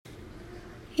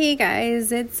Hey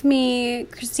guys, it's me,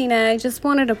 Christina. I just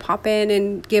wanted to pop in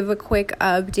and give a quick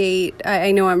update.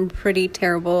 I know I'm pretty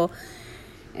terrible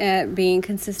at being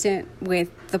consistent with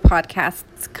the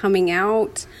podcasts coming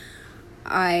out.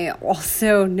 I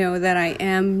also know that I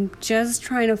am just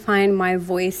trying to find my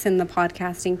voice in the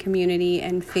podcasting community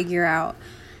and figure out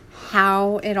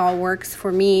how it all works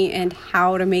for me and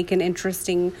how to make an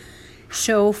interesting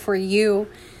show for you,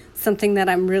 something that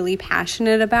I'm really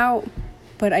passionate about.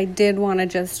 But I did want to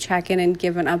just check in and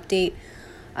give an update.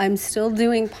 I'm still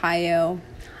doing PIO.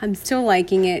 I'm still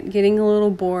liking it, getting a little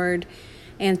bored,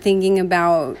 and thinking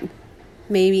about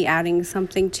maybe adding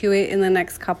something to it in the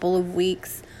next couple of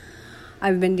weeks.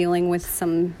 I've been dealing with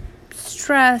some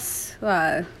stress.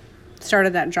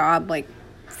 Started that job like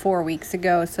 4 weeks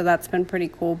ago, so that's been pretty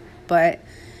cool. But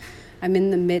I'm in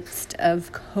the midst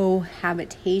of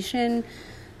cohabitation,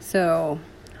 so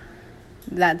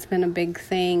that's been a big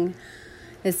thing,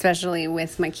 especially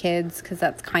with my kids, because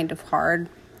that's kind of hard.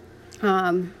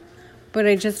 But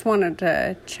I just wanted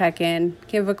to check in,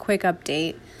 give a quick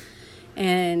update,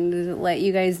 and let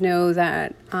you guys know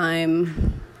that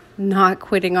I'm not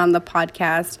quitting on the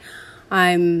podcast.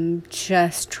 I'm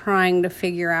just trying to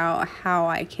figure out how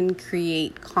I can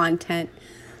create content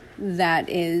that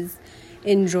is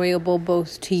enjoyable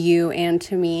both to you and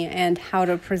to me, and how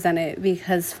to present it,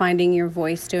 because finding your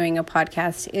voice doing a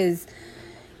podcast is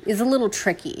a little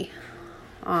tricky.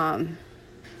 I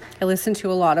listen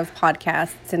to a lot of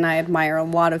podcasts and I admire a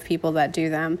lot of people that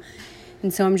do them.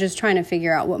 And so I'm just trying to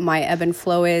figure out what my ebb and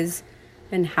flow is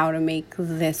and how to make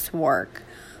this work.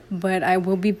 But I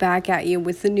will be back at you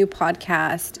with the new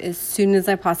podcast as soon as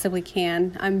I possibly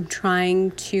can. I'm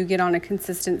trying to get on a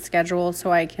consistent schedule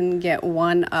so I can get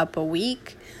one up a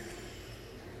week.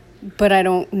 But I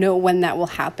don't know when that will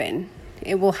happen.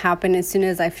 It will happen as soon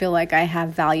as I feel like I have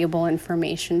valuable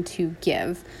information to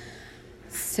give.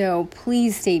 So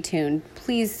please stay tuned.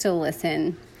 Please still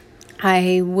listen.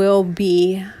 I will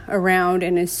be around,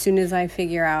 and as soon as I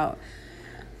figure out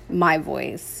my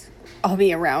voice, I'll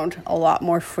be around a lot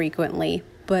more frequently.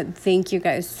 But thank you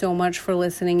guys so much for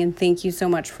listening, and thank you so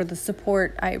much for the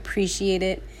support. I appreciate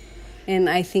it, and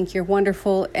I think you're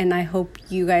wonderful, and I hope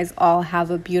you guys all have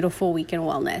a beautiful week in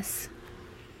wellness.